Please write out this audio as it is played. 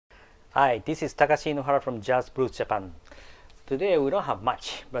Hi, this is Takashi Inohara from Jazz Blues Japan. Today we don't have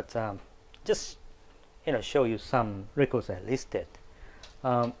much, but just show you some records I listed.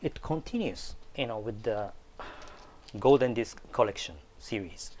 It continues, with the Golden Disc Collection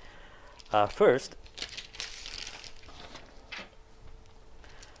series. First,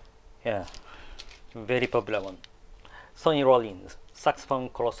 yeah, very popular one, Sonny Rollins, Saxophone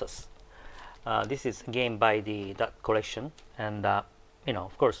Colossus. This is again by that collection, and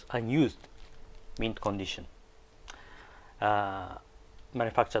of course, unused, mint condition.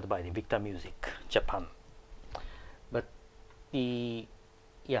 Manufactured by the Victor Music Japan. But the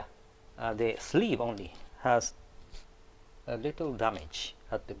sleeve only has a little damage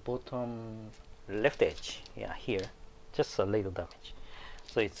at the bottom left edge. Yeah, here, just a little damage.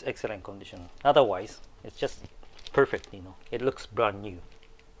 So it's excellent condition. Otherwise, it's just perfect. It looks brand new.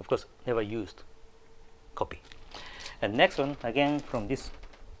 Of course, never used copy. And next one again from this.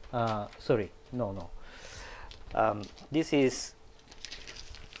 Sorry, no. This is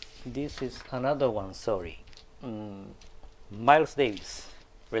another one. Sorry, Miles Davis,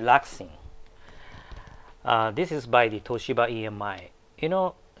 Relaxing. This is by the Toshiba EMI.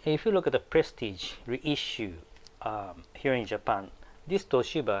 If you look at the Prestige reissue here in Japan, this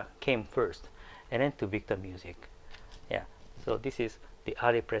Toshiba came first, and then to Victor Music. Yeah, so this is the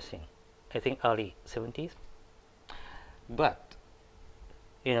early pressing, I think early 70s. But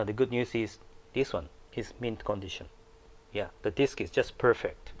the good news is this one is mint condition. Yeah, the disc is just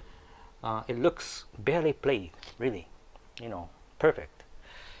perfect. It looks barely played, really, perfect.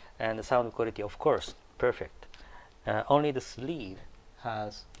 And the sound quality, of course, perfect. Only the sleeve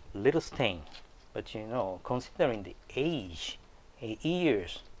has little stain, but considering the age,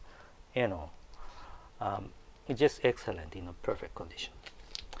 years, it's just excellent, perfect condition.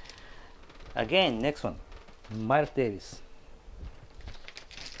 Again, next one, Miles Davis,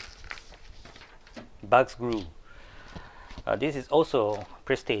 Bugs Groove. This is also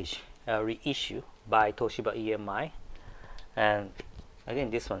Prestige reissue by Toshiba EMI, and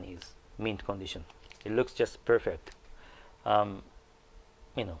again this one is mint condition. It looks just perfect. It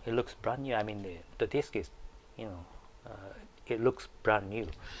looks brand new. I mean the disc is, it looks brand new.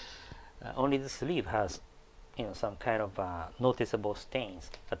 Only the sleeve has some kind of noticeable stains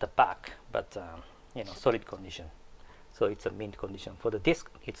at the back, but solid condition. So it's a mint condition. For the disc,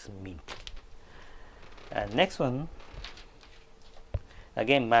 it's mint. And next one,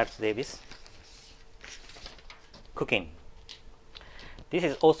 again Miles Davis, Cooking. This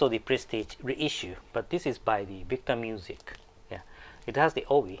is also the Prestige reissue, but this is by the Victor Music. Yeah, it has the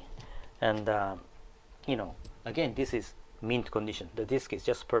Obi, and again this is mint condition. The disc is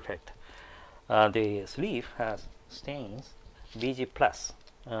just perfect. The sleeve has stains, BG plus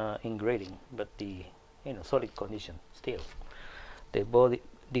engraving, but the solid condition still. The body,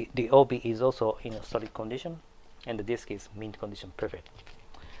 the OB is also in a solid condition, and the disc is mint condition, perfect.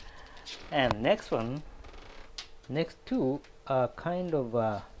 And next two are kind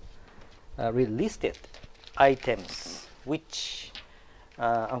of relisted items, which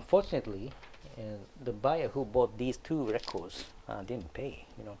unfortunately the buyer who bought these two records didn't pay.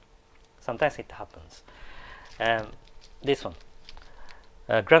 Sometimes it happens. This one,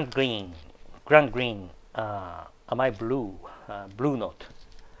 Grand Green, Am I Blue, Blue Note,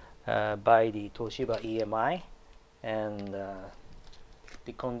 by the Toshiba EMI, and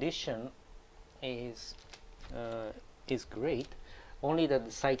the condition is great. Only that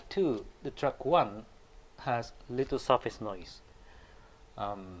the side 2, the track 1, has little surface noise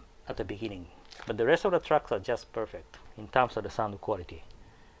at the beginning, but the rest of the tracks are just perfect in terms of the sound quality.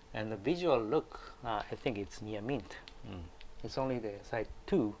 And the visual look, I think it's near mint. It's only the side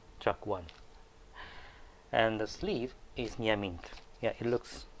 2, track 1, and the sleeve is near mint. Yeah, it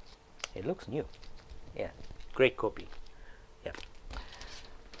looks new. Yeah, great copy. Yeah.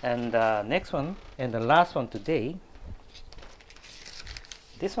 And next one, and the last one today.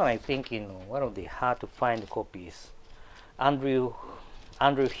 This one, I think, one of the hard to find copies. Andrew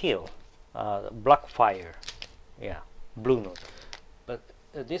Hill, Blackfire. Yeah, Blue Note. But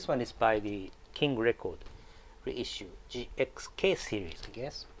this one is by the King Record reissue, GXK series, I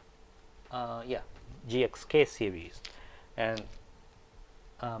guess. Yeah, GXK series, and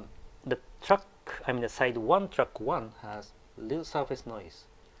the track, the side 1, track 1 has little surface noise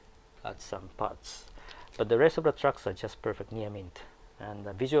at some parts, but the rest of the tracks are just perfect, near mint, and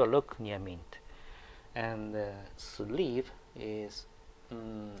the visual look near mint. And the sleeve is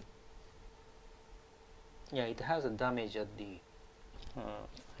yeah, it has a damage at the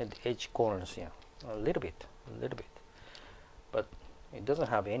edge corners. Yeah, a little bit, but it doesn't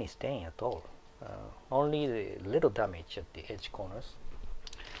have any stain at all. Only the little damage at the edge corners.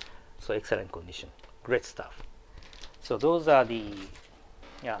 So excellent condition, great stuff. So those are the,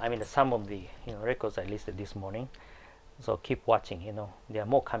 yeah, I mean some of the records I listed this morning. So keep watching. There are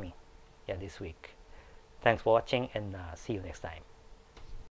more coming, yeah, this week. Thanks for watching, and see you next time.